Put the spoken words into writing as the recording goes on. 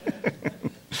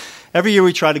every year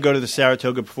we try to go to the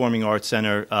Saratoga Performing Arts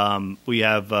Center. Are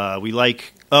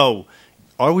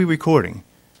we recording?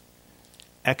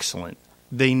 Excellent.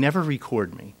 They never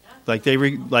record me.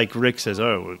 Like Rick says,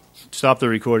 stop the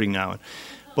recording now.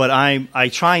 But I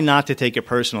try not to take it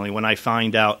personally when I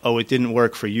find out, it didn't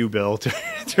work for you, Bill,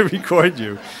 to record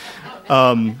you.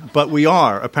 But we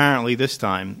are, apparently, this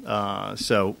time.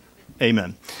 So,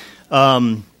 amen.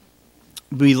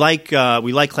 We like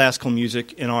classical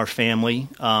music in our family,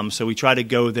 so we try to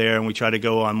go there, and we try to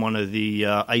go on one of the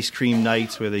ice cream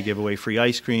nights where they give away free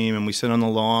ice cream, and we sit on the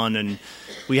lawn, and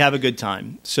we have a good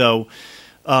time. So,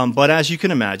 but as you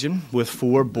can imagine, with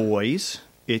 4 boys,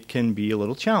 it can be a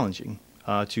little challenging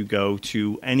to go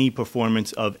to any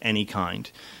performance of any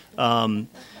kind.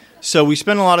 So we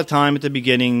spent a lot of time at the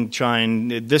beginning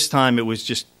this time it was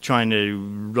just trying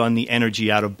to run the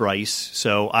energy out of Bryce.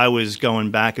 So I was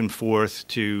going back and forth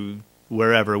to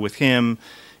wherever with him,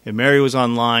 and Mary was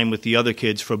online with the other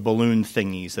kids for balloon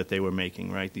thingies that they were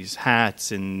making, right? These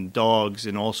hats and dogs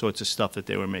and all sorts of stuff that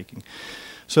they were making.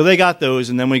 So they got those,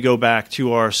 and then we go back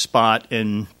to our spot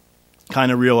and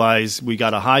kind of realize we got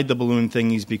to hide the balloon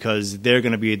thingies because they're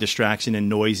going to be a distraction and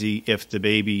noisy if the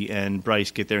baby and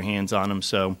Bryce get their hands on them.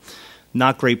 So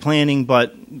not great planning,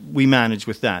 but we managed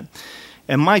with that.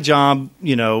 And my job,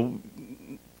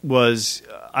 was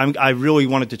I really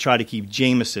wanted to try to keep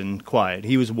Jameson quiet.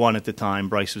 He was 1 at the time.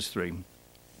 Bryce was 3.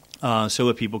 So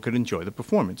that people could enjoy the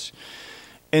performance.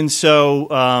 And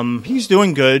so he's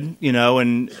doing good,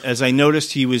 and as I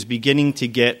noticed he was beginning to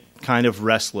get kind of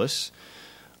restless,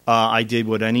 I did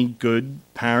what any good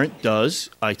parent does.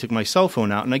 I took my cell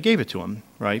phone out and I gave it to him,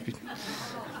 right?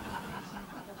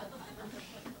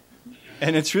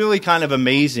 And it's really kind of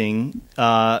amazing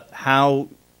how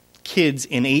kids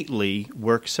innately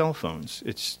work cell phones.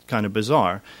 It's kind of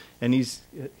bizarre. And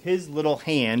his little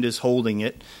hand is holding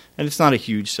it, and it's not a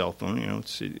huge cell phone,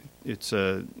 it's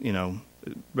a,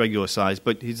 regular size,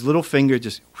 but his little finger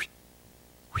just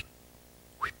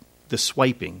the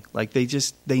swiping, like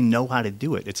they know how to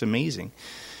do it. It's amazing.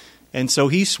 And so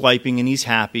he's swiping and he's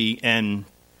happy,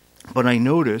 but I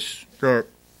notice that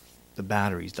the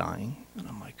battery's dying, and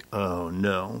I'm like, oh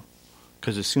no,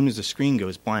 because as soon as the screen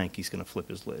goes blank, he's going to flip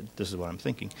his lid. This is what I'm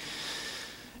thinking.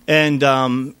 And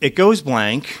it goes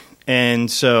blank, and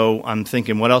so I'm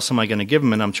thinking, what else am I going to give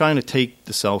him? And I'm trying to take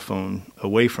the cell phone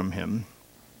away from him.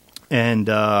 And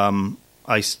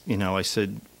I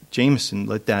said, Jameson,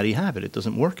 let Daddy have it. It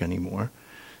doesn't work anymore,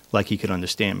 like he could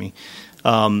understand me.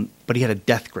 But he had a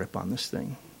death grip on this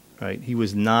thing, right? He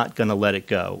was not going to let it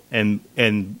go.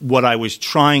 And what I was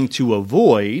trying to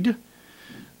avoid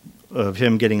of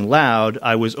him getting loud,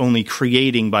 I was only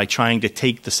creating by trying to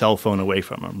take the cell phone away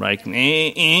from him, right?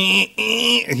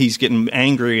 He's getting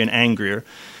angrier and angrier.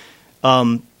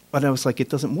 But I was like, it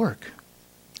doesn't work.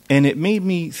 And it made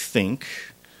me think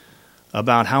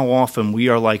about how often we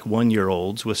are like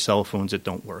 1-year-olds with cell phones that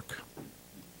don't work.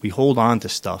 We hold on to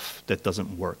stuff that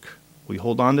doesn't work. We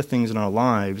hold on to things in our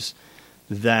lives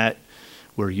that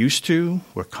we're used to,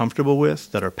 we're comfortable with,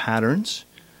 that are patterns,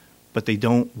 but they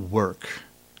don't work.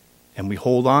 And we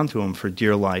hold on to them for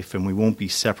dear life, and we won't be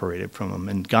separated from them.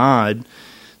 And God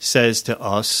says to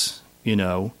us,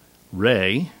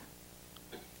 Ray,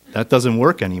 that doesn't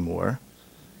work anymore.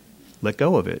 Let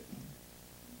go of it.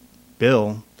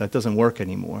 Bill, that doesn't work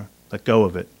anymore. Let go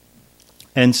of it.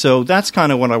 And so that's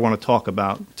kind of what I want to talk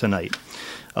about today.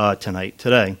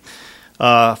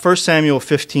 1 Samuel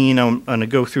 15, I'm going to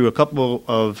go through a couple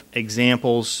of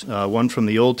examples, one from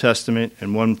the Old Testament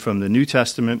and one from the New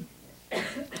Testament.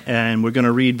 And we're going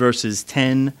to read verses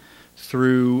 10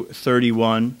 through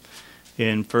 31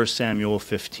 in 1 Samuel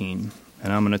 15.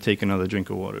 And I'm going to take another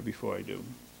drink of water before I do.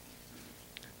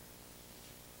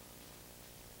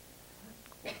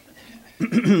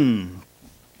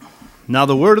 Now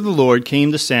the word of the Lord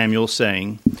came to Samuel,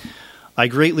 saying, I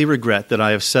greatly regret that I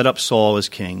have set up Saul as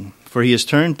king, for he has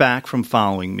turned back from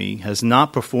following me, has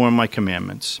not performed my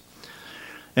commandments.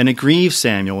 And it grieved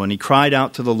Samuel, and he cried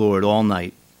out to the Lord all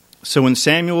night. So when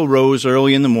Samuel rose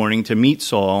early in the morning to meet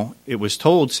Saul, it was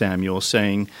told Samuel,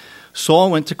 saying,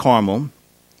 Saul went to Carmel,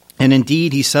 and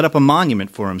indeed he set up a monument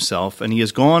for himself, and he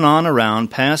has gone on around,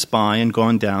 passed by, and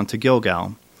gone down to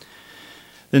Gilgal.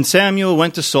 Then Samuel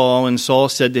went to Saul, and Saul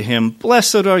said to him,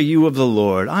 Blessed are you of the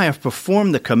Lord. I have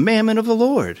performed the commandment of the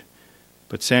Lord.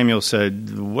 But Samuel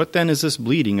said, What then is this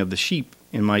bleating of the sheep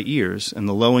in my ears, and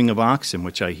the lowing of oxen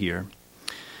which I hear?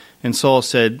 And Saul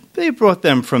said, They brought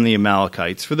them from the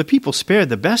Amalekites, for the people spared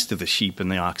the best of the sheep and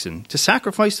the oxen, to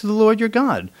sacrifice to the Lord your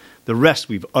God. The rest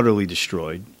we've utterly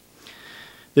destroyed.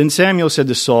 Then Samuel said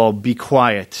to Saul, Be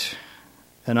quiet,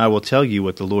 and I will tell you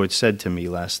what the Lord said to me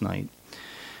last night.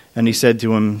 And he said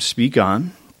to him, "Speak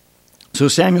on." So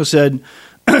Samuel said,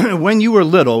 "When you were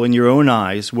little in your own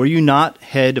eyes, were you not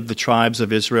head of the tribes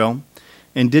of Israel?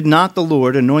 And did not the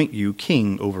Lord anoint you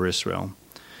king over Israel?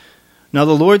 Now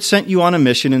the Lord sent you on a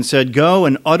mission and said, 'Go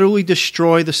and utterly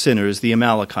destroy the sinners, the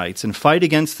Amalekites, and fight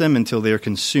against them until they are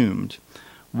consumed.'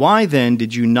 Why then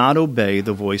did you not obey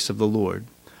the voice of the Lord?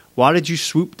 Why did you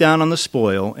swoop down on the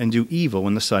spoil and do evil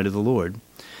in the sight of the Lord?"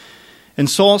 And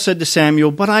Saul said to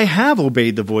Samuel, "But I have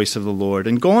obeyed the voice of the Lord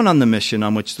and gone on the mission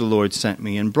on which the Lord sent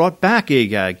me and brought back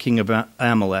Agag, king of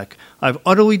Amalek. I've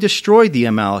utterly destroyed the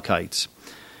Amalekites.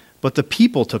 But the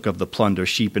people took of the plunder,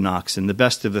 sheep and oxen, the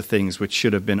best of the things which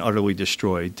should have been utterly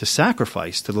destroyed, to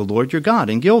sacrifice to the Lord your God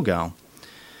in Gilgal."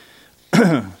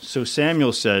 So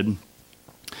Samuel said,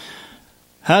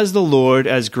 "Has the Lord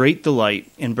as great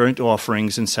delight in burnt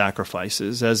offerings and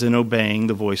sacrifices as in obeying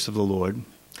the voice of the Lord?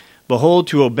 Behold,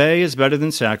 to obey is better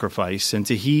than sacrifice, and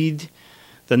to heed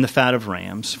than the fat of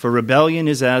rams. For rebellion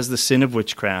is as the sin of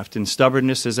witchcraft, and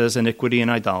stubbornness is as iniquity and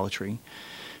idolatry.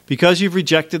 Because you've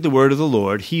rejected the word of the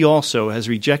Lord, he also has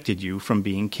rejected you from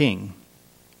being king."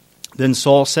 Then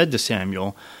Saul said to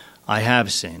Samuel, "I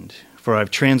have sinned, for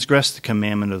I've transgressed the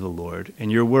commandment of the Lord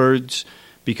and your words,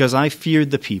 because I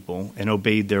feared the people and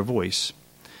obeyed their voice.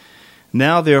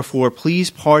 Now, therefore, please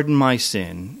pardon my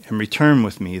sin and return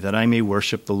with me, that I may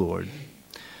worship the Lord."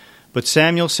 But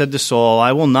Samuel said to Saul,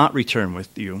 "I will not return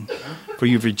with you, for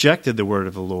you've rejected the word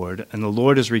of the Lord, and the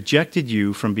Lord has rejected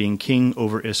you from being king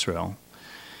over Israel."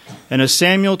 And as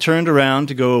Samuel turned around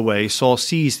to go away, Saul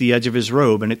seized the edge of his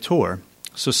robe, and it tore.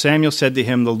 So Samuel said to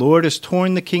him, "The Lord has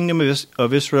torn the kingdom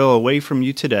of Israel away from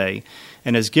you today,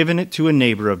 and has given it to a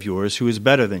neighbor of yours who is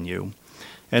better than you.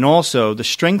 And also the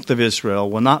strength of Israel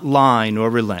will not lie nor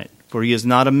relent, for he is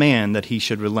not a man that he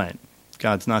should relent."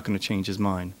 God's not going to change his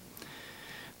mind.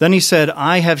 Then he said,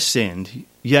 "I have sinned,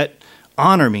 yet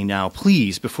honor me now,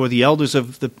 please, before the elders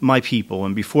of my people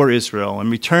and before Israel,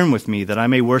 and return with me, that I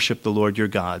may worship the Lord your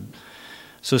God."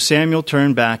 So Samuel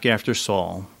turned back after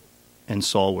Saul, and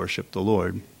Saul worshiped the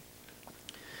Lord.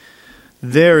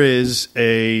 There is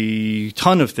a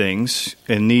ton of things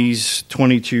in these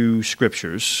 22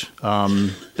 scriptures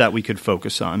that we could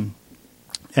focus on.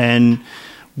 And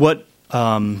what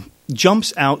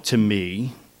jumps out to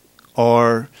me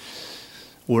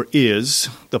is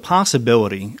the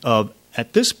possibility of,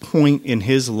 at this point in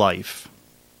his life,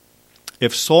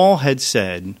 if Saul had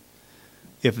said,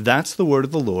 "If that's the word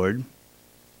of the Lord,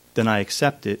 then I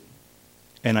accept it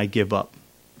and I give up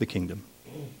the kingdom.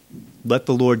 Let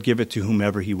the Lord give it to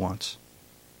whomever he wants."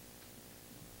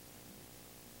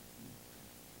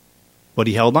 But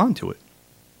he held on to it.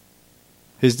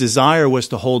 His desire was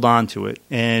to hold on to it.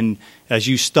 And as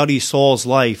you study Saul's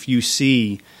life, you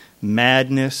see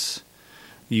madness,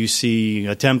 you see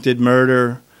attempted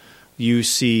murder, you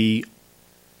see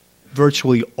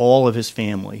virtually all of his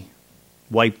family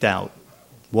wiped out.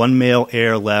 One male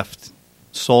heir left.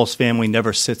 Saul's family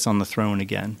never sits on the throne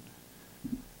again.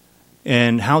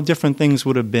 And how different things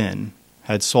would have been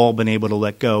had Saul been able to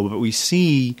let go. But we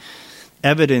see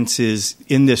evidences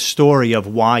in this story of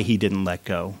why he didn't let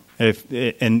go.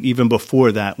 And even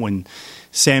before that, when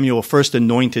Samuel first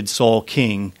anointed Saul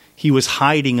king, he was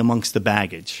hiding amongst the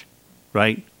baggage,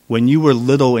 right? When you were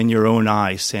little in your own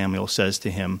eyes, Samuel says to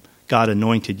him, God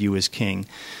anointed you as king.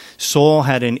 Saul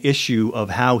had an issue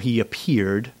of how he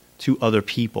appeared to other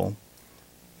people,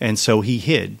 and so he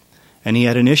hid. And he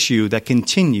had an issue that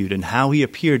continued in how he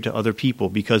appeared to other people,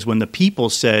 because when the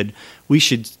people said, we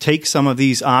should take some of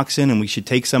these oxen and we should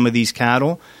take some of these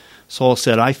cattle, Saul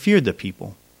said, I feared the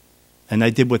people, and I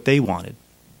did what they wanted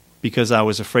because I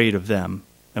was afraid of them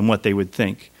and what they would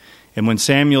think. And when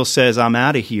Samuel says, I'm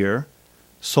out of here,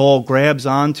 Saul grabs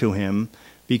onto him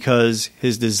because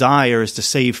his desire is to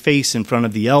save face in front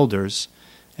of the elders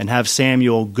and have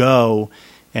Samuel go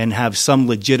and have some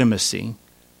legitimacy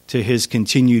to his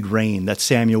continued reign, that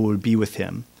Samuel would be with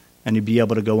him and he'd be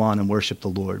able to go on and worship the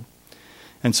Lord.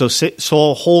 And so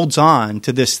Saul holds on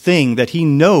to this thing that he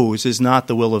knows is not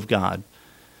the will of God.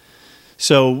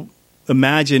 So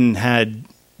imagine had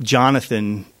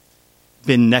Jonathan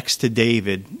been next to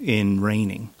David in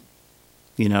reigning.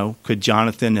 You know, could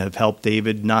Jonathan have helped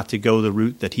David not to go the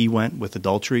route that he went with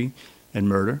adultery and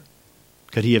murder?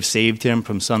 Could he have saved him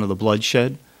from some of the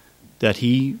bloodshed that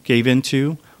he gave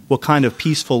into? What kind of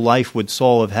peaceful life would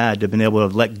Saul have had to have been able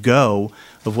to let go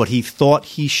of what he thought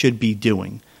he should be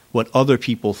doing, what other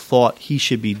people thought he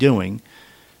should be doing,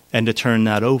 and to turn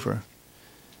that over?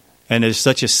 And there's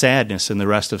such a sadness in the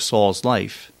rest of Saul's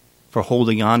life for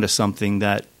holding on to something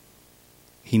that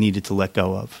he needed to let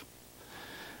go of.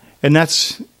 And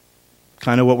that's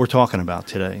kind of what we're talking about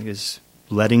today, is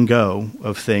letting go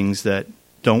of things that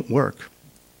don't work.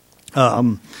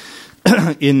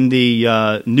 In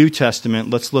the New Testament,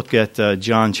 let's look at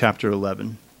John chapter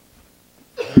 11.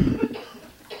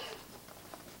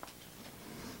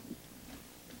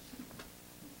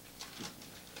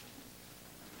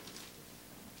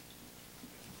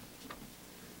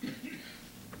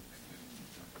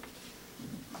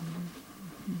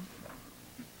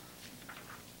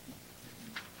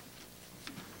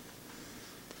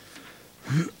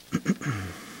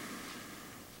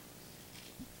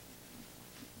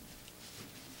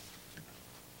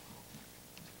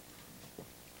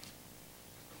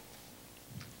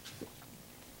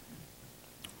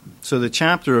 So the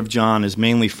chapter of John is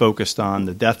mainly focused on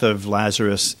the death of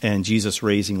Lazarus and Jesus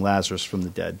raising Lazarus from the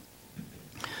dead.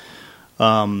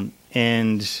 The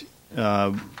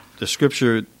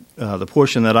scripture, the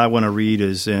portion that I want to read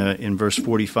is in verse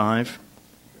 45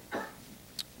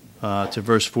 to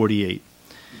verse 48.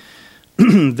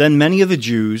 Then many of the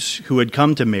Jews who had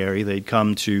come to Mary, they'd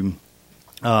come to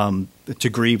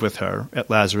grieve with her at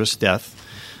Lazarus' death,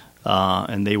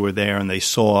 and they were there and they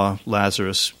saw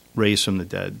Lazarus raised from the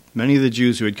dead. Many of the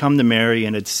Jews who had come to Mary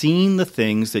and had seen the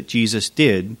things that Jesus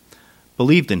did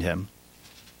believed in him.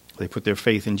 They put their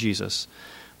faith in Jesus.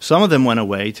 Some of them went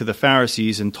away to the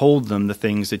Pharisees and told them the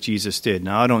things that Jesus did.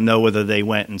 Now, I don't know whether they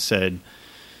went and said,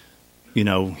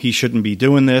 he shouldn't be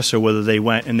doing this, or whether they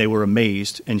went and they were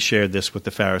amazed and shared this with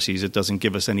the Pharisees. It doesn't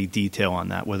give us any detail on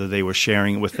that, whether they were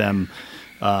sharing it with them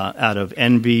out of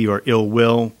envy or ill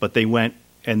will, but they went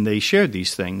and they shared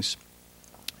these things.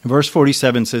 Verse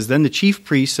 47 says, Then the chief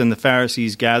priests and the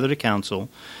Pharisees gathered a council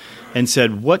and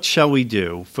said, What shall we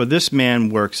do? For this man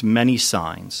works many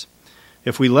signs.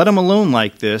 If we let him alone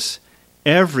like this,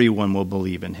 everyone will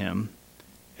believe in him,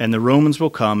 and the Romans will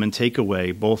come and take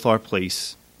away both our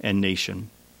place and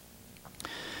nation.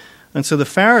 And so the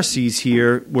Pharisees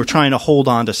here were trying to hold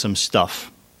on to some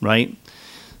stuff, right?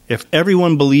 If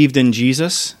everyone believed in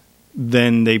Jesus,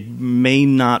 then they may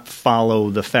not follow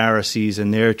the Pharisees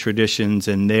and their traditions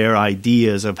and their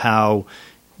ideas of how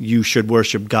you should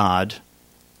worship God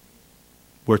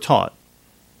were taught.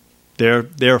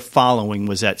 Their following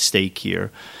was at stake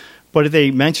here. But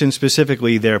they mentioned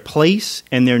specifically their place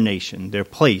and their nation. Their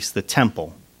place, the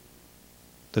temple.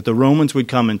 That the Romans would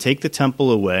come and take the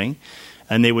temple away,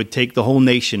 and they would take the whole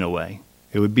nation away.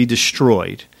 It would be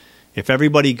destroyed if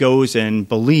everybody goes and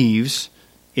believes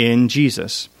in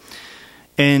Jesus.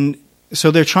 And so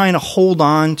they're trying to hold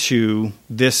on to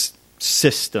this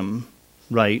system,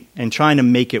 right, and trying to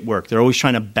make it work. They're always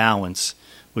trying to balance.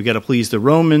 We got to please the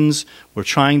Romans. We're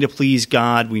trying to please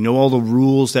God. We know all the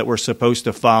rules that we're supposed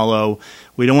to follow.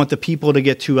 We don't want the people to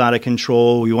get too out of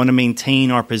control. We want to maintain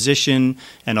our position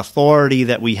and authority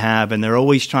that we have, and they're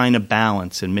always trying to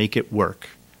balance and make it work,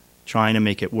 trying to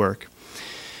make it work.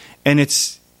 And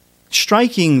it's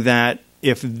striking that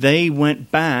if they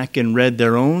went back and read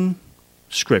their own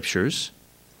scriptures,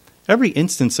 every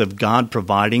instance of God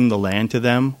providing the land to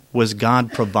them was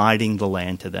God providing the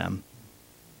land to them.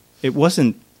 It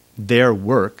wasn't their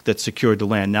work that secured the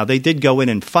land. Now, they did go in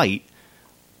and fight,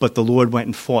 but the Lord went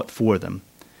and fought for them.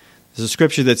 There's a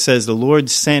scripture that says the Lord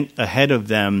sent ahead of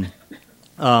them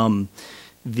I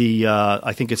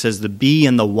think it says the bee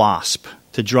and the wasp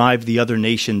to drive the other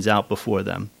nations out before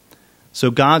them.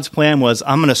 So God's plan was,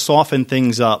 I'm going to soften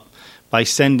things up by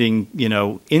sending,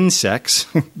 insects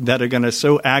that are going to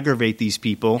so aggravate these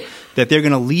people that they're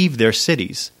going to leave their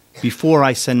cities before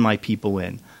I send my people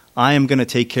in. I am going to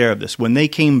take care of this. When they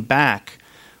came back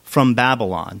from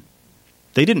Babylon,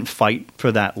 they didn't fight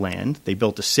for that land. They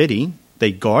built a city.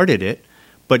 They guarded it.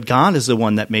 But God is the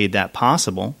one that made that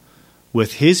possible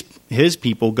with his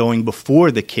people going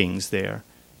before the kings there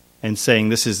and saying,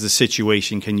 this is the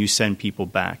situation. Can you send people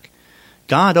back?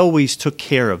 God always took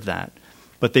care of that.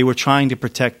 But they were trying to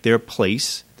protect their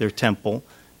place, their temple,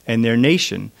 and their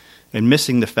nation, and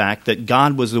missing the fact that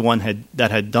God was the one that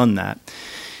had done that.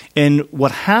 And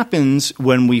what happens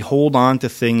when we hold on to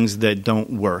things that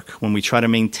don't work, when we try to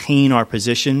maintain our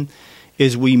position,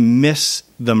 is we miss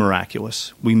the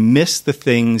miraculous. We miss the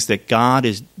things that God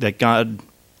is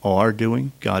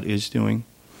doing.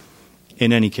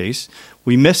 In any case,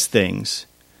 we miss things.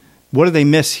 What do they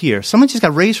miss here? Someone just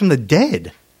got raised from the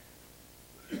dead.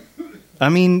 I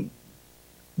mean,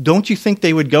 don't you think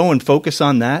they would go and focus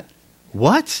on that?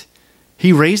 What?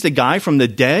 He raised a guy from the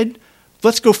dead?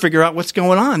 Let's go figure out what's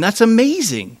going on. That's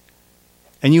amazing.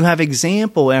 And you have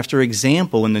example after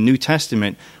example in the New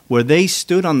Testament where they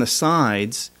stood on the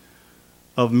sides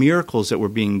of miracles that were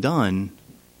being done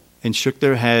and shook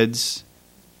their heads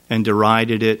and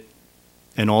derided it.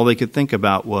 And all they could think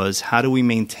about was, how do we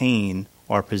maintain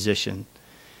our position?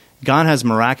 God has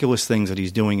miraculous things that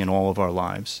he's doing in all of our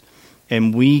lives.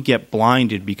 And we get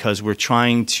blinded because we're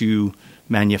trying to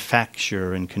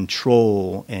manufacture and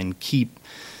control and keep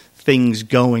things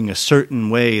going a certain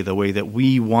way, the way that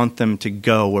we want them to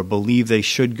go or believe they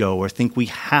should go or think we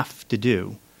have to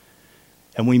do.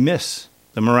 And we miss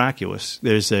the miraculous.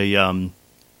 There's one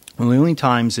of the only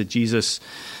times that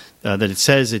that it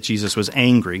says that Jesus was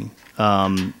angry.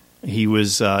 He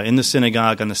was in the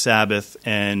synagogue on the Sabbath,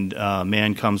 and a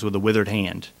man comes with a withered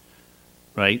hand,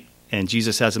 right? And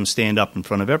Jesus has him stand up in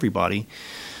front of everybody.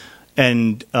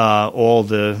 And all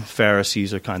the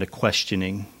Pharisees are kind of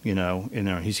questioning,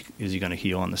 is he going to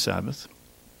heal on the Sabbath?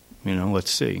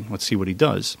 Let's see. Let's see what he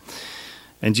does.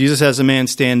 And Jesus has a man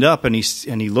stand up, and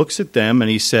he looks at them, and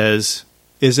he says,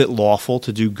 is it lawful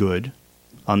to do good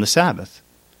on the Sabbath?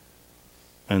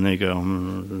 And they go,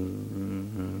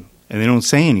 and they don't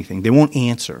say anything. They won't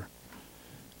answer.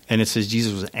 And it says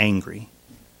Jesus was angry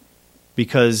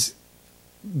because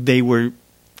they were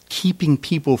keeping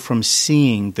people from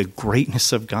seeing the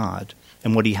greatness of God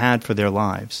and what he had for their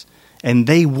lives. And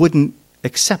they wouldn't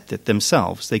accept it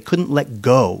themselves. They couldn't let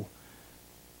go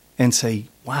and say,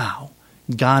 wow,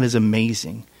 God is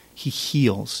amazing. He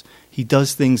heals. He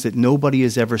does things that nobody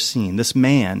has ever seen. This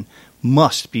man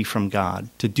must be from God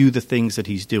to do the things that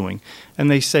he's doing. And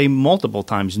they say multiple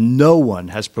times, no one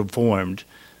has performed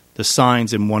the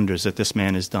signs and wonders that this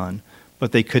man has done.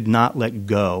 But they could not let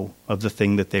go of the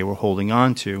thing that they were holding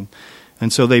on to.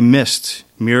 And so they missed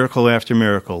miracle after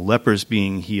miracle, lepers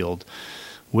being healed,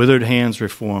 withered hands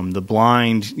reformed, the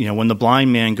blind, when the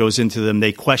blind man goes into them,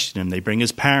 they question him. They bring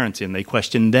his parents in. They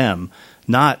question them.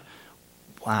 Not,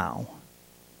 wow,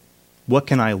 what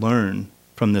can I learn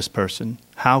from this person?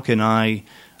 How can I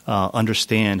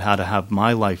understand how to have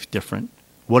my life different?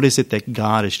 What is it that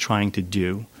God is trying to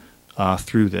do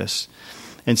through this?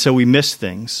 And so we miss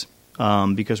things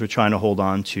because we're trying to hold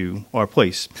on to our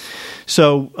place.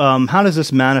 So how does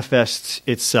this manifest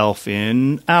itself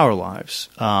in our lives?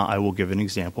 I will give an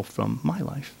example from my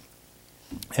life.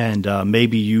 And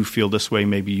maybe you feel this way,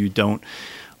 maybe you don't.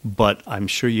 But I'm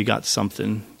sure you got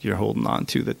something you're holding on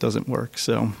to that doesn't work.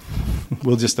 So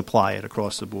we'll just apply it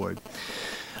across the board.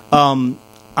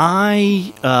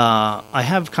 I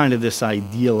have kind of this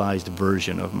idealized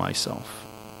version of myself,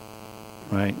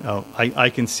 right? Oh,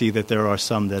 I can see that there are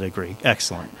some that agree.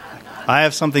 Excellent. I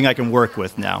have something I can work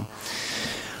with now.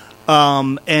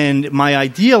 And my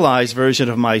idealized version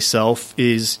of myself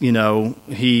is,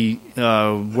 he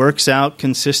works out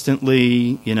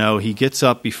consistently, he gets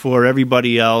up before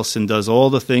everybody else and does all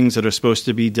the things that are supposed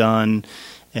to be done,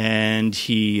 and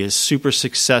he is super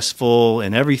successful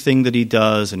in everything that he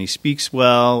does, and he speaks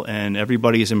well, and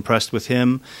everybody is impressed with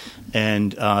him,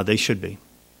 and they should be.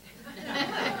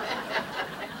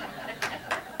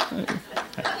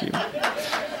 Thank you.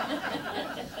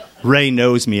 Ray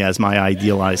knows me as my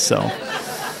idealized self.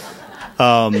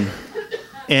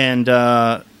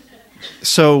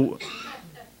 So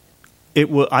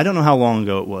I don't know how long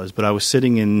ago it was, but I was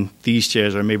sitting in these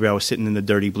chairs, or maybe I was sitting in the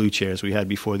dirty blue chairs we had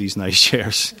before these nice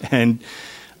chairs. And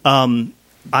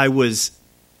I was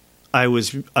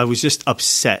just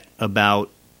upset about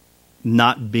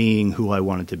not being who I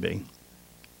wanted to be.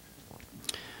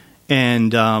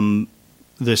 And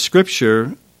the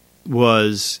scripture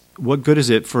was, what good is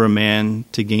it for a man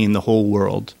to gain the whole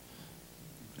world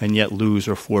and yet lose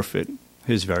or forfeit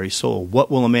his very soul? What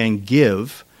will a man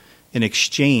give in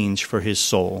exchange for his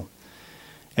soul?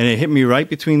 And it hit me right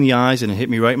between the eyes, and it hit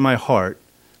me right in my heart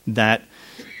that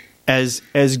as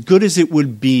good as it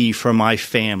would be for my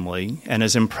family and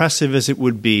as impressive as it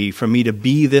would be for me to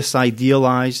be this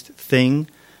idealized thing,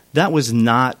 that was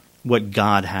not what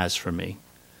God has for me.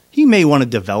 He may want to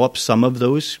develop some of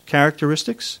those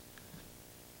characteristics,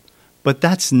 but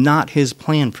that's not his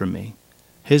plan for me.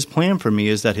 His plan for me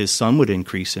is that his son would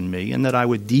increase in me and that I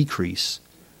would decrease,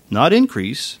 not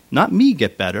increase, not me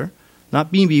get better,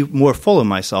 not me be more full of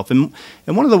myself. And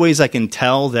one of the ways I can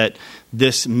tell that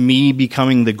this me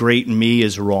becoming the great me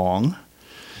is wrong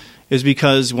is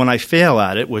because when I fail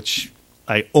at it, which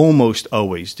I almost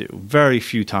always do, very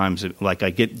few times, like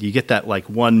you get that like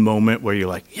one moment where you're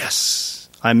like, yes,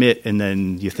 I'm it, and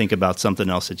then you think about something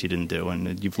else that you didn't do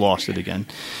and you've lost it again.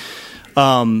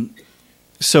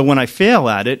 So when I fail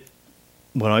at it,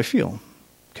 what do I feel?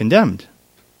 Condemned.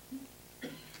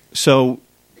 So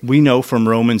we know from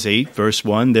Romans 8, verse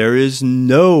 1, there is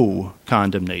no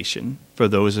condemnation for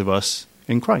those of us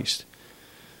in Christ.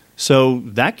 So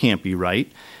that can't be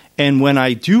right. And when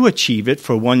I do achieve it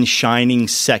for one shining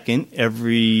second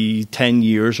every 10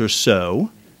 years or so,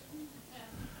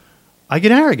 I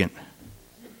get arrogant.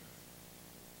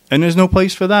 And there's no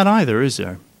place for that either, is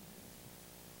there?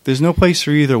 There's no place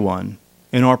for either one.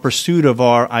 In our pursuit of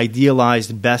our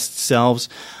idealized best selves,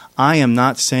 I am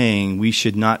not saying we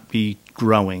should not be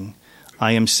growing.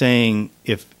 I am saying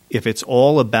if it's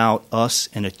all about us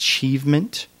and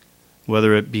achievement,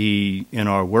 whether it be in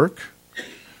our work,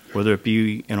 whether it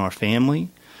be in our family,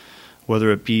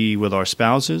 whether it be with our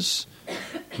spouses,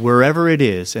 wherever it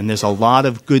is, and there's a lot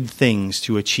of good things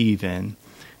to achieve in,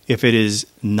 if it is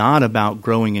not about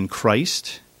growing in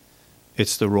Christ,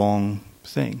 it's the wrong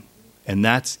thing. And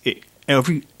that's it.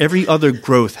 Every other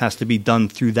growth has to be done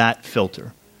through that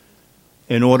filter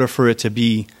in order for it to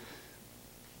be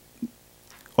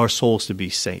our souls to be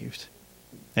saved,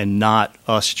 and not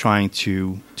us trying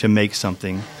to make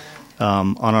something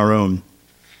on our own.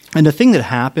 And the thing that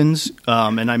happens,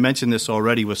 and I mentioned this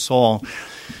already with Saul,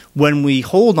 when we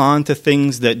hold on to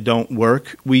things that don't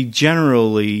work, we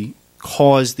generally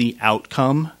cause the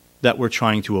outcome that we're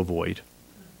trying to avoid.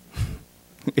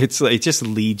 It just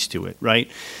leads to it, right?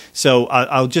 So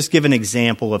I'll just give an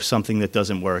example of something that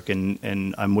doesn't work,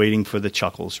 and I'm waiting for the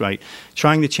chuckles, right?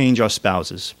 Trying to change our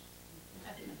spouses.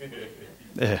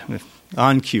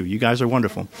 On cue. You guys are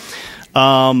wonderful.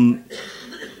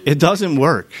 It doesn't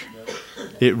work.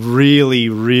 It really,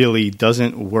 really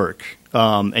doesn't work.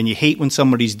 And you hate when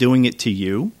somebody's doing it to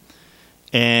you,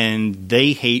 and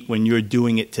they hate when you're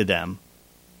doing it to them,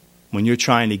 when you're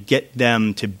trying to get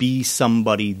them to be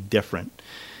somebody different.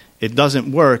 It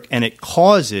doesn't work, and it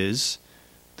causes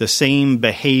the same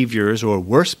behaviors or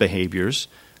worse behaviors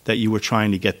that you were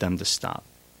trying to get them to stop,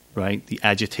 right? The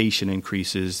agitation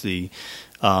increases, the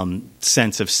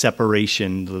sense of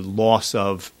separation, the loss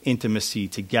of intimacy,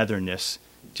 togetherness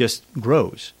just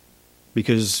grows.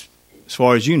 Because as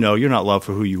far as you know, you're not loved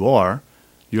for who you are.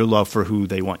 You're loved for who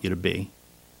they want you to be.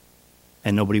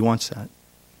 And nobody wants that.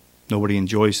 Nobody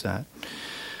enjoys that.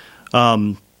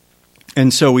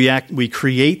 And so we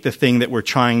create the thing that we're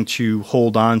trying to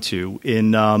hold on to.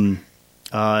 In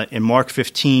Mark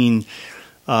 15,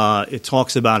 it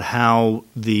talks about how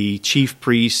the chief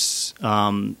priests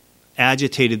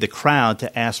agitated the crowd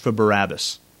to ask for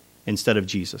Barabbas instead of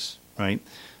Jesus, right?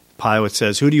 Pilate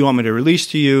says, "Who do you want me to release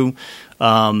to you?"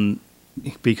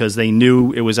 Because they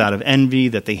knew it was out of envy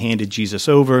that they handed Jesus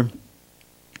over.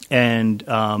 And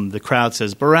the crowd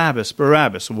says, "Barabbas,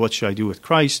 Barabbas. What should I do with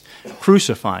Christ?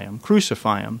 Crucify him,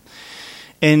 crucify him."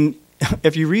 And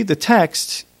if you read the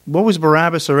text, what was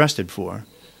Barabbas arrested for?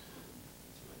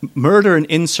 Murder and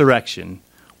insurrection.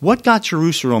 What got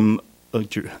Jerusalem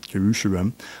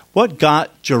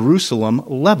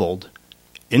leveled?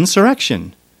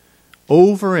 Insurrection.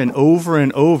 Over and over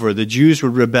and over, the Jews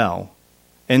would rebel.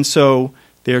 And so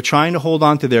they're trying to hold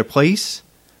on to their place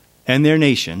and their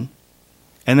nation,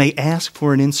 and they ask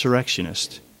for an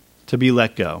insurrectionist to be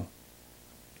let go.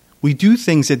 We do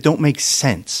things that don't make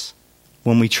sense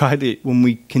when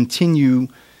we continue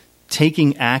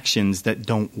taking actions that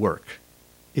don't work.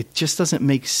 It just doesn't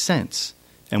make sense.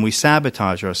 And we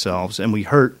sabotage ourselves, and we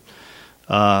hurt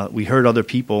other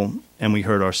people, and we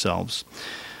hurt ourselves.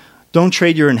 Don't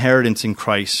trade your inheritance in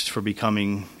Christ for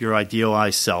becoming your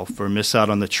idealized self, or miss out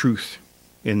on the truth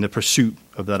in the pursuit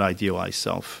of that idealized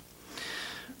self.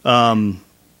 I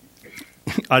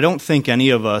don't think any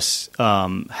of us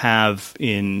have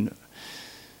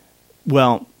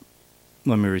well,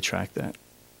 let me retract that.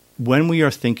 When we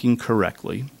are thinking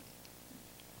correctly,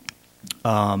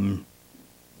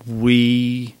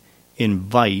 we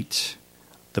invite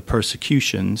the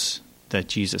persecutions that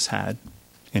Jesus had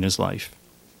in his life.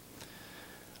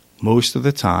 Most of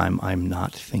the time, I'm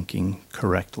not thinking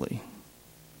correctly,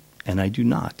 and I do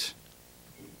not.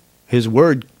 His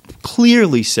word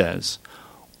clearly says,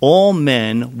 "All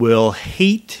men will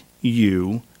hate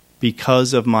you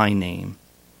because of my name."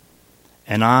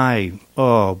 And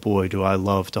oh boy, do I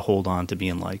love to hold on to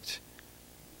being liked.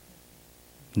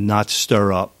 Not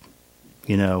stir up,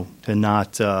 to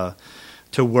not to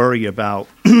worry about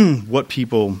what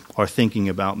people are thinking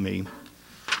about me.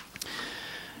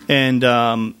 And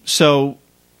so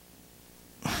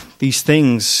these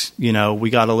things, we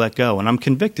got to let go. And I'm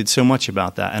convicted so much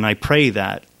about that. And I pray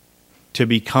that to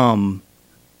become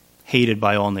hated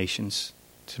by all nations,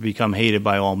 to become hated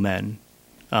by all men.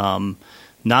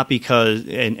 Not because,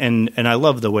 and I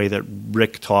love the way that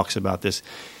Rick talks about this,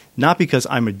 not because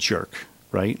I'm a jerk,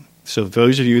 right? So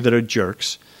those of you that are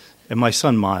jerks, and my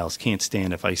son Miles can't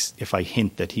stand if I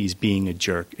hint that he's being a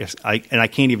jerk. I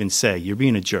can't even say, "You're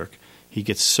being a jerk." He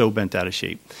gets so bent out of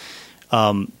shape.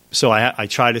 So I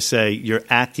try to say, "You're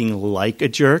acting like a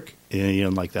jerk." And he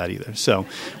doesn't like that either. So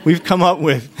we've come up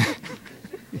with,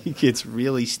 he gets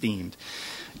really steamed.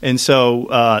 And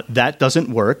so that doesn't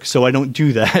work, so I don't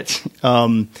do that.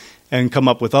 And and come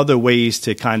up with other ways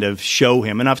to kind of show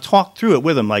him. And I've talked through it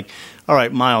with him, like, all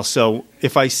right, Miles, so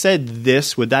if I said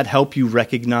this, would that help you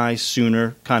recognize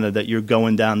sooner kind of that you're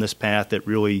going down this path that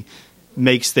really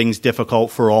makes things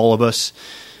difficult for all of us?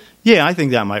 Yeah, I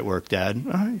think that might work, Dad.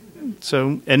 All right.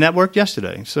 So, and that worked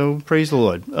yesterday. So praise the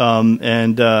Lord. I'm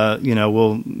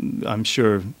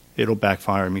sure it'll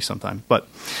backfire on me sometime. But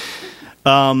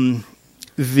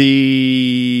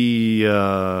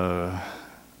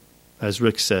as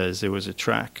Rick says, there was a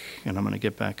track, and I'm going to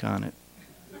get back on it.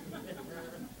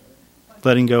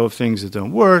 Letting go of things that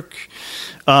don't work.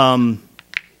 All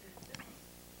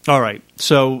right,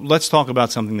 so let's talk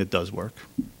about something that does work,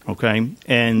 okay?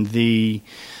 And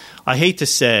I hate to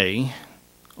say,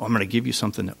 I'm going to give you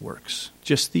something that works.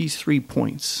 Just these 3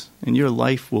 points, and your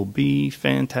life will be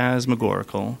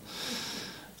phantasmagorical,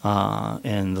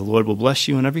 and the Lord will bless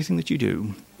you in everything that you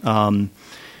do. I'm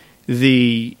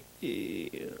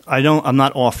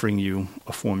not offering you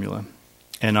a formula,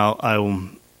 and I'll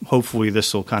hopefully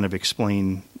this will kind of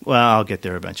explain. Well, I'll get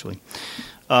there eventually.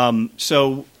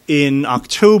 So in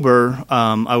October,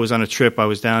 I was on a trip. I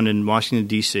was down in Washington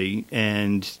D.C.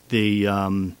 and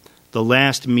the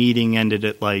last meeting ended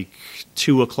at like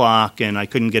 2:00, and I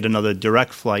couldn't get another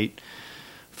direct flight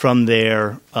from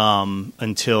there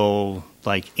until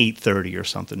like 8:30 or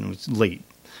something. It was late,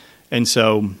 and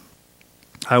so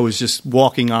I was just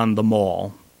walking on the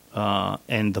mall.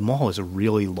 And the mall is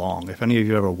really long. If any of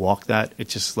you ever walked that,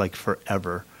 it's just like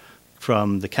forever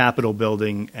from the Capitol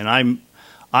building. And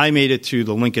I made it to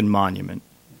the Lincoln Monument,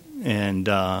 and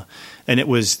it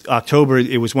was October.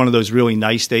 It was one of those really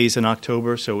nice days in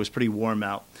October, so it was pretty warm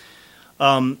out.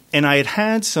 And I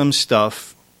had some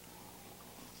stuff,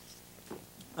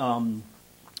 some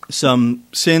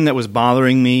sin that was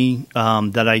bothering me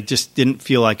that I just didn't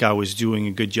feel like I was doing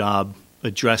a good job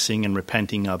addressing and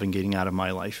repenting of and getting out of my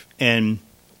life. And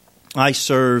I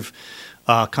serve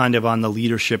kind of on the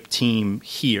leadership team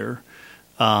here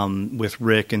with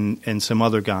Rick and some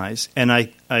other guys. And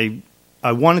I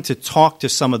wanted to talk to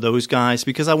some of those guys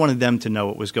because I wanted them to know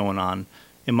what was going on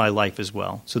in my life as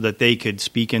well, so that they could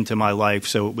speak into my life,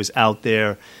 so it was out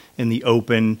there in the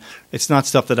open. It's not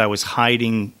stuff that I was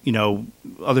hiding,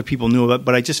 other people knew about,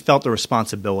 but I just felt the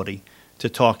responsibility to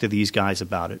talk to these guys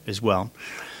about it as well.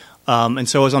 And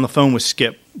so I was on the phone with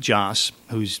Skip Joss,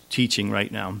 who's teaching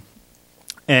right now.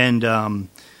 And I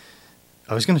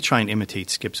was going to try and imitate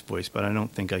Skip's voice, but I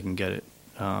don't think I can get it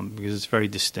because it's very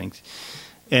distinct.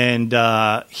 And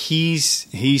he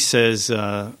says,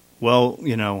 how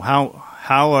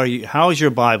is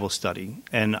your Bible study?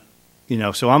 And,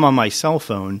 so I'm on my cell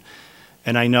phone,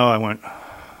 and I went,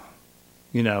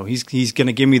 he's going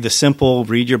to give me the simple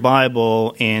read your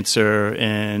Bible answer,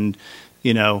 and,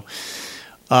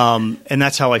 and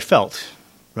that's how I felt,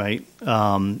 right?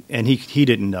 And he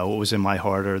didn't know what was in my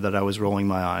heart or that I was rolling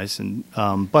my eyes,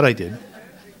 but I did.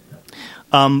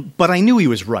 But I knew he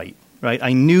was right?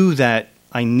 I knew that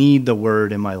I need the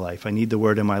Word in my life. I need the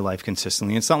Word in my life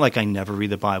consistently. It's not like I never read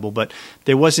the Bible, but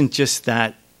there wasn't just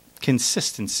that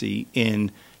consistency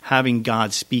in having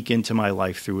God speak into my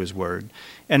life through His Word.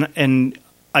 And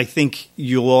I think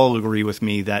you'll all agree with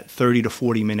me that 30 to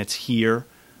 40 minutes here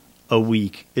a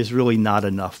week is really not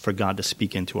enough for God to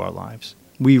speak into our lives.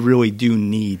 We really do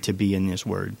need to be in His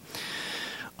Word.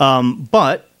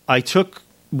 But I took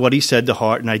what he said to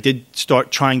heart, and I did start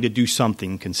trying to do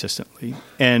something consistently.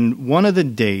 And one of the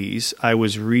days I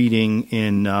was reading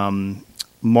in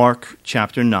Mark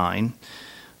chapter 9,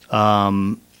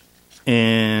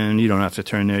 and you don't have to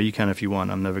turn there. You can if you want.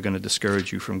 I'm never going to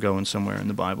discourage you from going somewhere in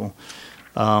the Bible.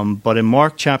 But in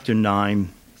Mark chapter 9,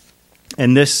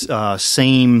 and this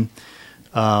same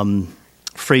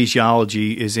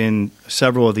phraseology is in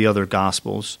several of the other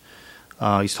Gospels.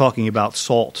 He's talking about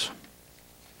salt.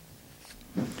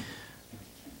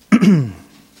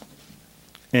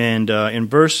 And in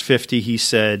verse 50, he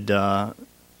said,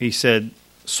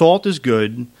 "Salt is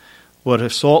good, but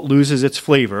if salt loses its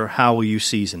flavor, how will you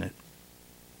season it?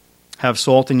 Have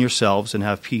salt in yourselves and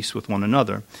have peace with one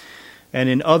another." And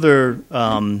in other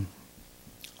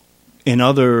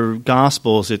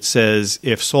Gospels, it says,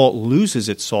 if salt loses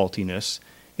its saltiness,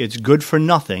 it's good for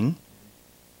nothing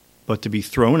but to be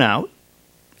thrown out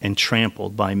and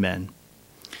trampled by men.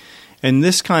 And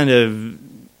this kind of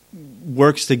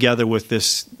works together with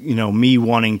this, me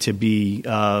wanting to be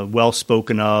well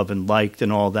spoken of and liked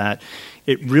and all that.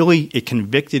 It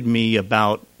convicted me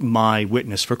about my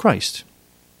witness for Christ,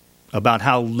 about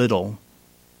how little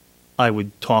I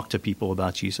would talk to people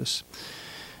about Jesus.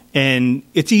 And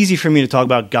it's easy for me to talk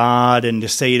about God and to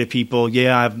say to people,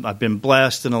 yeah, I've been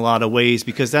blessed in a lot of ways,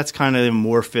 because that's kind of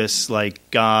amorphous, like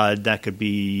God, that could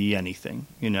be anything.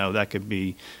 That could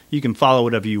be, you can follow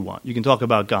whatever you want. You can talk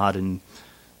about God and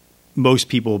most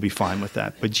people will be fine with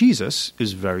that. But Jesus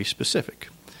is very specific.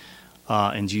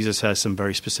 And Jesus has some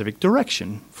very specific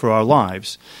direction for our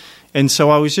lives. And so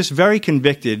I was just very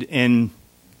convicted, and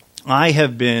I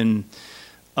have been...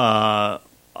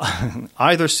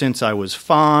 either since I was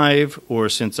 5 or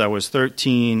since I was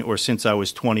 13 or since I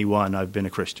was 21, I've been a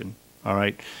Christian. All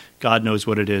right. God knows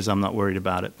what it is. I'm not worried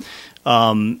about it.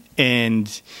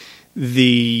 And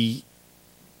this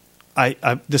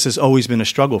has always been a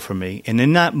struggle for me. And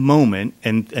in that moment,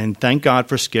 and thank God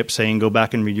for Skip saying, go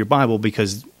back and read your Bible,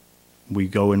 because we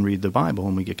go and read the Bible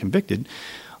and we get convicted.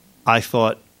 I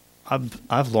thought,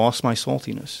 I've lost my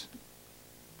saltiness.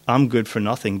 I'm good for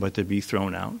nothing but to be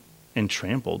thrown out and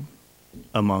trampled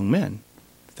among men.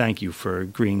 Thank you for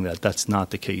agreeing that that's not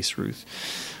the case, Ruth.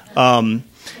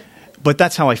 But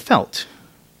that's how I felt,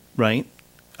 right?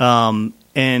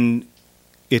 And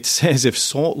it says if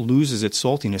salt loses its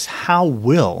saltiness, how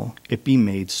will it be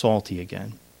made salty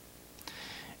again?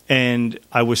 And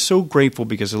I was so grateful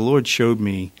because the Lord showed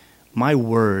me, my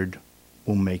word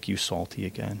will make you salty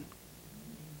again.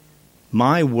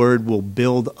 My word will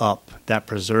build up that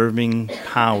preserving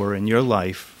power in your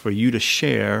life for you to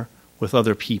share with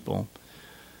other people.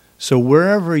 So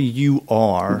wherever you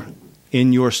are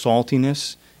in your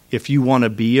saltiness, if you want to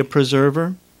be a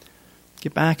preserver,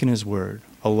 get back in His word.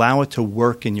 Allow it to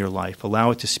work in your life.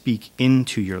 Allow it to speak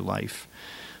into your life.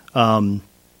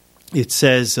 It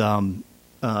says, and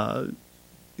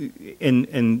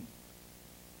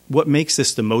what makes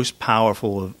this the most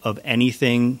powerful of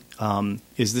anything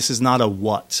is this is not a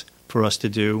what for us to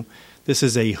do. This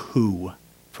is a who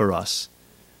for us.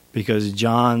 Because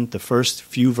John, the first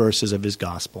few verses of his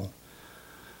gospel,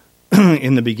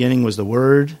 in the beginning was the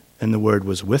Word, and the Word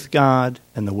was with God,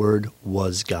 and the Word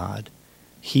was God.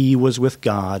 He was with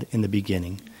God in the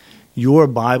beginning. Your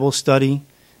Bible study,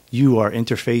 you are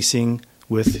interfacing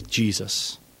with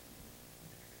Jesus.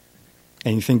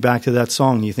 And you think back to that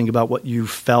song, you think about what you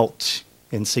felt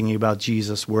in singing about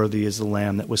Jesus, worthy is the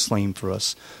Lamb that was slain for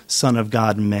us, Son of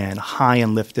God and man, high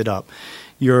and lifted up.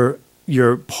 You're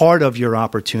part of your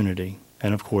opportunity.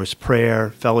 And of course,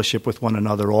 prayer, fellowship with one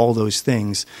another, all those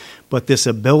things. But this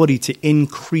ability to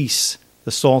increase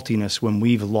the saltiness when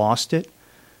we've lost it,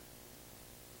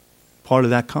 part of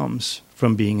that comes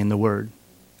from being in the Word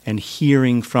and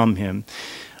hearing from Him.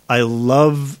 I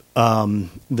love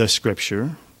the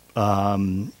scripture.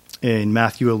 In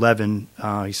Matthew 11,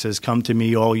 he says, come to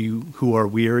me, all you who are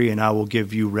weary, and I will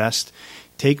give you rest.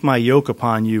 Take my yoke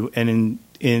upon you. And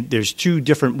there's two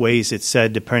different ways it's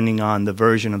said, depending on the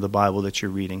version of the Bible that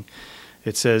you're reading.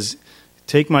 It says,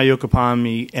 take my yoke upon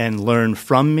me and learn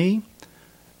from me.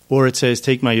 Or it says,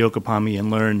 take my yoke upon me and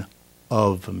learn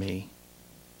of me.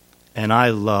 And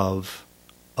I love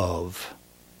of.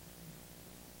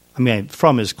 I mean,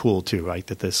 from is cool too, right?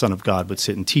 That the Son of God would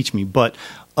sit and teach me. But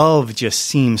of just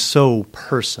seems so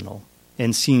personal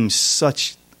and seems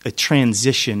such a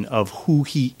transition of who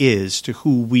He is to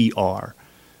who we are,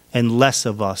 and less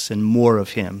of us and more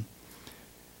of Him.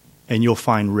 And you'll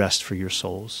find rest for your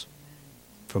souls.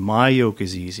 For my yoke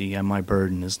is easy and my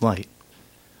burden is light.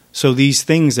 So these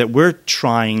things that we're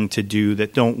trying to do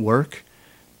that don't work,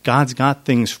 God's got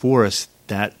things for us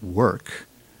that work.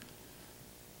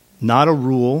 Not a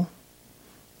rule,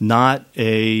 not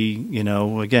a,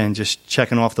 again, just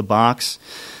checking off the box.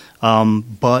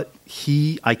 But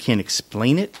I can't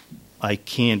explain it. I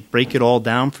can't break it all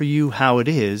down for you how it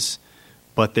is.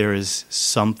 But there is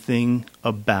something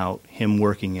about Him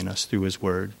working in us through His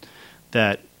Word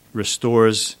that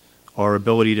restores our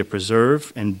ability to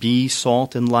preserve and be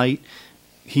salt and light.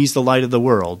 He's the light of the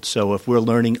world. So if we're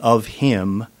learning of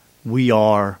Him, we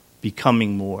are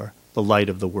becoming more the light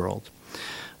of the world.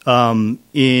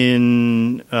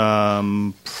 In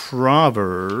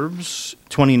Proverbs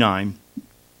 29,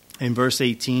 in verse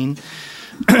 18,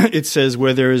 it says,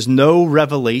 where there is no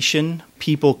revelation,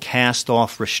 people cast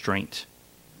off restraint.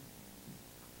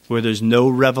 Where there's no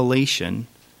revelation,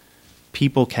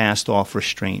 people cast off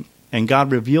restraint. And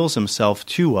God reveals Himself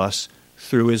to us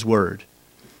through His Word.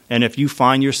 And if you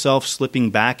find yourself slipping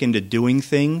back into doing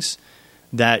things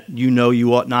that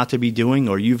you ought not to be doing,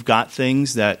 or you've got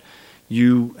things that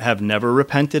you have never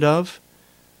repented of,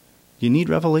 you need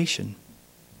revelation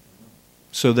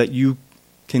so that you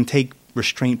can take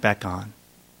restraint back on.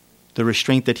 The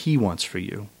restraint that He wants for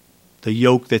you. The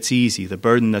yoke that's easy, the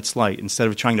burden that's light, instead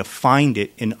of trying to find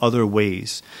it in other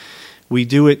ways. We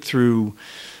do it through,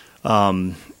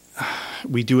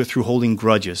 we do it through holding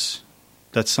grudges.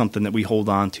 That's something that we hold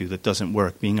on to that doesn't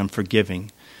work, being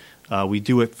unforgiving. We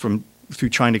do it through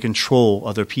trying to control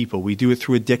other people. We do it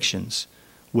through addictions,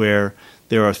 where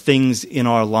there are things in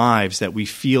our lives that we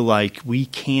feel like we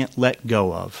can't let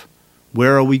go of.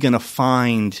 Where are we going to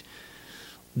find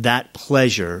that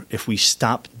pleasure if we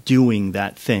stop doing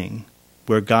that thing?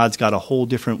 Where God's got a whole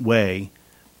different way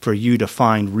for you to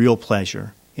find real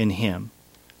pleasure in Him.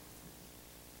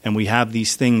 And we have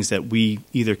these things that we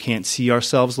either can't see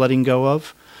ourselves letting go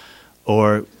of,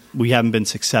 or we haven't been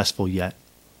successful yet.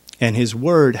 And His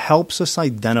Word helps us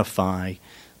identify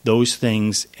those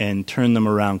things and turn them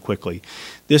around quickly.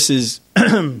 This is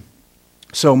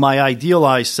so my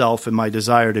idealized self and my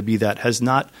desire to be that has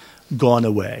not gone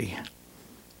away,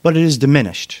 but it is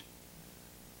diminished.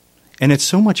 And it's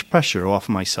so much pressure off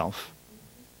myself,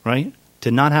 right? To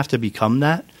not have to become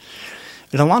that.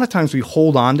 And a lot of times we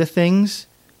hold on to things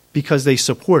because they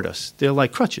support us. They're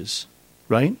like crutches,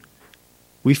 right?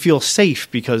 We feel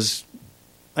safe because,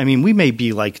 we may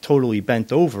be like totally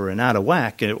bent over and out of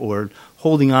whack or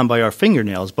holding on by our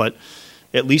fingernails, but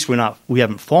at least we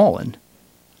haven't fallen.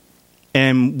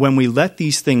 And when we let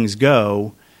these things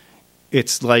go,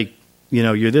 it's like,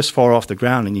 you're this far off the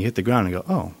ground and you hit the ground and go,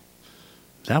 oh,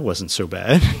 that wasn't so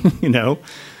bad.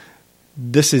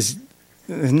 This is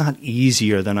not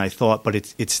easier than I thought, but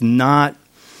it's not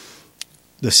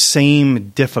the same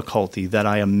difficulty that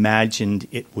I imagined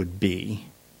it would be.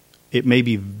 It may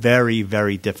be very,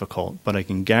 very difficult, but I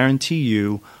can guarantee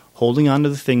you holding on to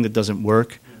the thing that doesn't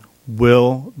work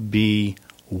will be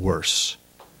worse.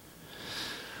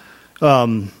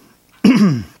 We're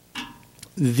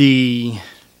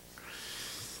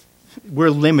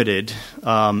limited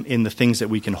in the things that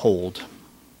we can hold,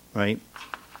 right?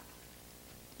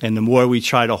 And the more we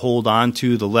try to hold on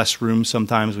to, the less room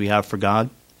sometimes we have for God.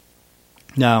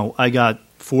 Now, I got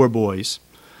 4 boys,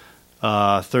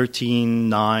 13,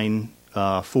 9,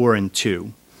 4, and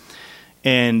 2.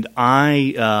 And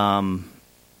I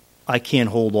can't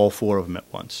hold all 4 of them at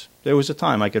once. There was a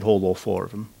time I could hold all 4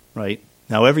 of them, right?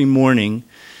 Now, every morning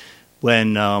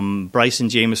when Bryce and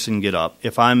Jameson get up,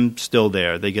 if I'm still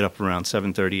there, they get up around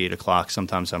 7:30, 8 o'clock.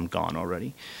 Sometimes I'm gone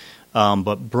already.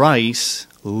 But Bryce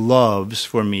loves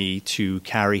for me to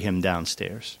carry him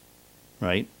downstairs,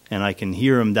 right? And I can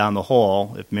hear him down the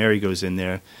hall if Mary goes in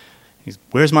there. He's,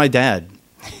 "Where's my dad?"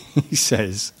 he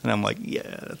says. And I'm like,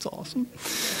 yeah, that's awesome.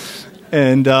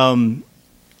 And,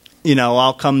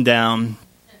 I'll come down.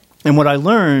 And what I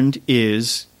learned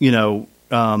is,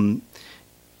 when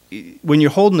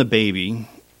you're holding the baby,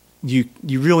 you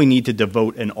really need to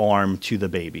devote an arm to the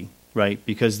baby, right?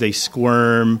 Because they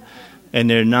squirm and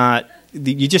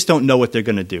you just don't know what they're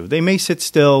going to do. They may sit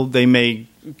still. They may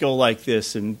go like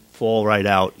this and fall right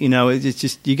out. It's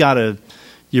just,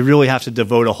 you really have to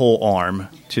devote a whole arm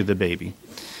to the baby.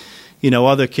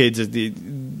 Other kids,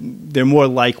 they're more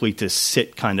likely to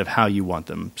sit kind of how you want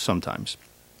them sometimes.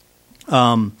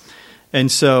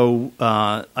 And so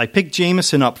I picked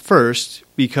Jameson up first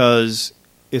because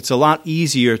it's a lot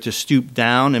easier to stoop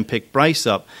down and pick Bryce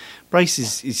up. Bryce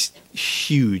is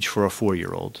huge for a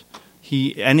 4-year-old.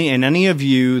 Any of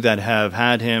you that have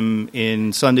had him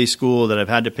in Sunday school that have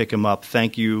had to pick him up,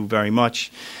 thank you very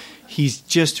much. He's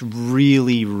just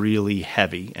really, really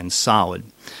heavy and solid.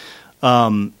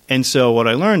 And so what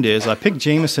I learned is I picked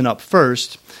Jameson up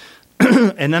first,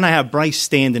 and then I have Bryce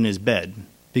stand in his bed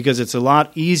because it's a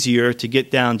lot easier to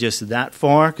get down just that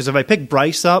far. Because if I pick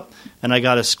Bryce up and I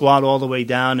got to squat all the way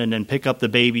down and then pick up the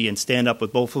baby and stand up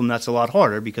with both of them, that's a lot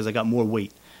harder because I got more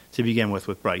weight to begin with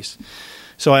Bryce.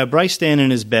 So I have Bryce stand in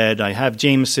his bed. I have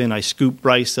Jameson. I scoop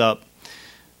Bryce up.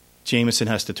 Jameson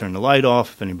has to turn the light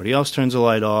off. If anybody else turns the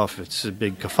light off, it's a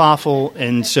big kerfuffle.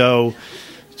 And so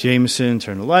Jameson,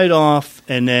 turn the light off.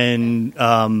 And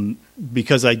then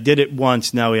because I did it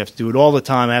once, now we have to do it all the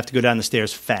time. I have to go down the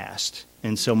stairs fast.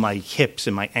 And so my hips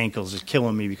and my ankles are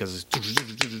killing me because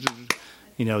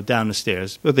it's, down the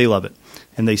stairs. But they love it.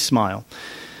 And they smile.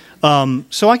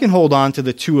 So I can hold on to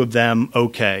the 2 of them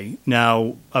okay.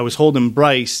 Now, I was holding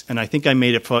Bryce, and I think I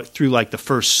made it through like the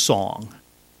first song,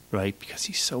 right? Because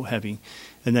he's so heavy.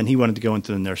 And then he wanted to go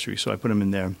into the nursery, so I put him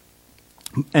in there.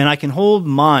 And I can hold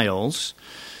Miles.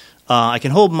 I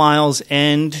can hold Miles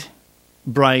and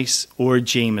Bryce or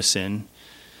Jameson,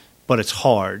 but it's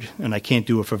hard, and I can't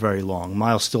do it for very long.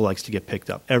 Miles still likes to get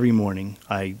picked up every morning.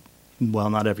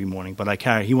 Not every morning, but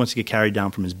he wants to get carried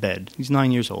down from his bed. He's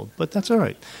 9 years old, but that's all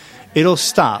right. It'll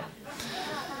stop.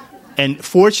 And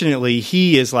fortunately,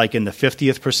 he is like in the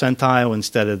 50th percentile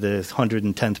instead of the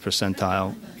 110th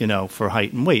percentile, for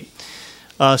height and weight.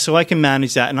 So I can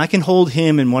manage that, and I can hold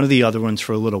him and one of the other ones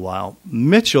for a little while.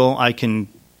 Mitchell, I can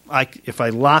if I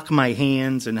lock my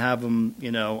hands and have him,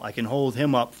 I can hold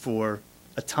him up for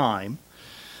a time,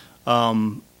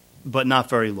 but not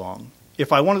very long.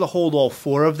 If I wanted to hold all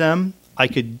 4 of them, I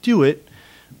could do it,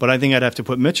 but I think I'd have to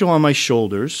put Mitchell on my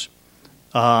shoulders.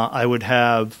 I would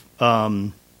have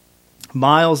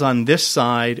Miles on this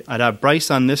side. I'd have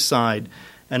Bryce on this side,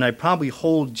 and I'd probably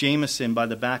hold Jameson by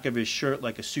the back of his shirt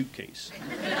like a suitcase.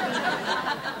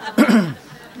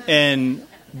 And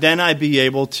then I'd be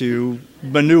able to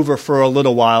maneuver for a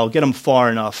little while, get him far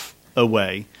enough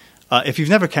away. If you've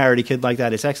never carried a kid like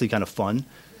that, it's actually kind of fun,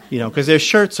 because their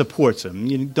shirt supports them.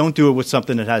 You don't do it with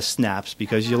something that has snaps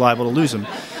because you're liable to lose them.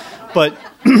 But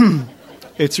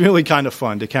it's really kind of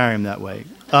fun to carry him that way.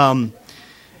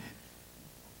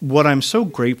 What I'm so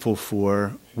grateful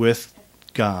for with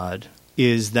God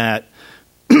is that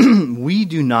we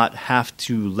do not have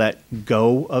to let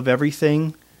go of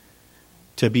everything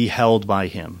to be held by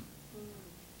him.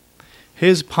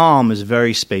 His palm is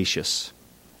very spacious,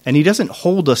 and he doesn't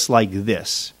hold us like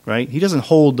this, right? He doesn't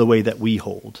hold the way that we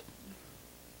hold.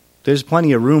 There's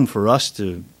plenty of room for us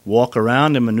to walk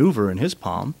around and maneuver in his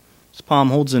palm. His palm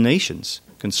holds the nations.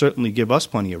 Can certainly give us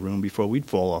plenty of room before we'd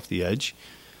fall off the edge.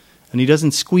 And he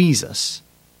doesn't squeeze us.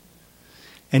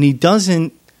 And he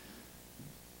doesn't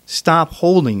stop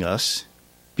holding us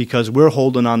because we're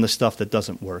holding on to stuff that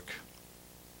doesn't work.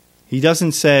 He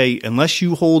doesn't say, unless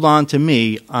you hold on to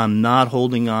me, I'm not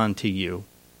holding on to you.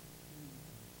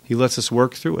 He lets us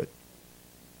work through it.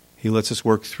 He lets us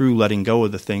work through letting go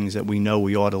of the things that we know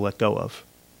we ought to let go of.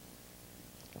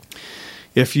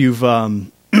 If you've,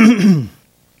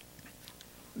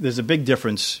 there's a big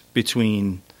difference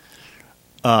between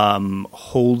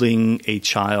holding a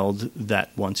child that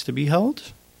wants to be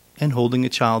held and holding a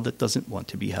child that doesn't want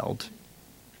to be held.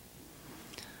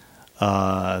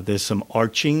 There's some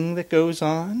arching that goes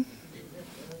on,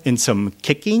 and some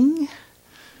kicking,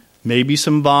 maybe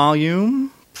some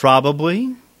volume,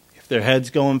 probably. If their head's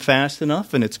going fast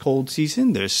enough and it's cold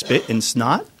season, there's spit and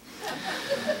snot.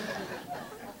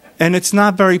 And it's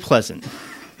not very pleasant.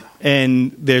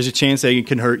 And there's a chance they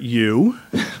can hurt you,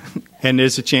 and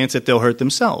there's a chance that they'll hurt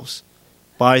themselves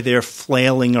by their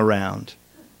flailing around.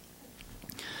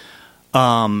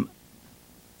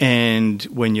 And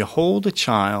when you hold a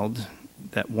child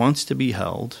that wants to be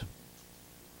held,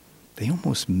 they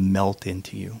almost melt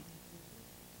into you.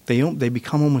 They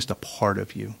become almost a part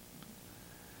of you.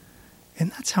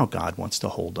 And that's how God wants to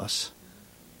hold us.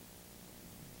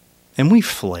 And we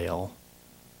flail.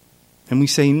 And we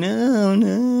say,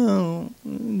 no.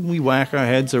 We whack our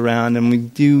heads around and we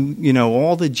do,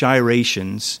 all the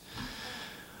gyrations.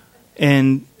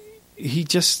 And he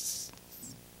just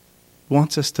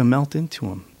wants us to melt into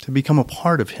him, to become a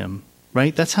part of him,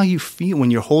 right? That's how you feel when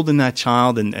you're holding that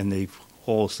child and they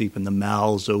fall asleep and the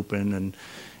mouth's open. And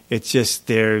it's just,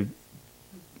 they're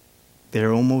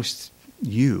almost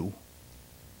you.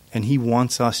 And he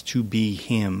wants us to be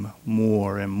him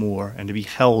more and more and to be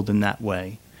held in that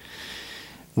way.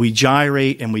 We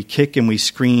gyrate and we kick and we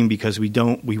scream because we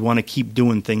want to keep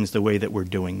doing things the way that we're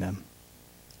doing them.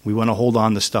 We want to hold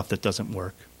on to stuff that doesn't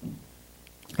work.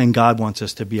 And God wants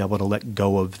us to be able to let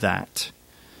go of that.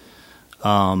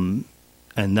 And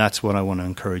that's what I want to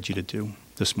encourage you to do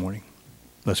this morning.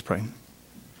 Let's pray.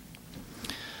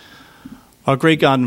 Our great God and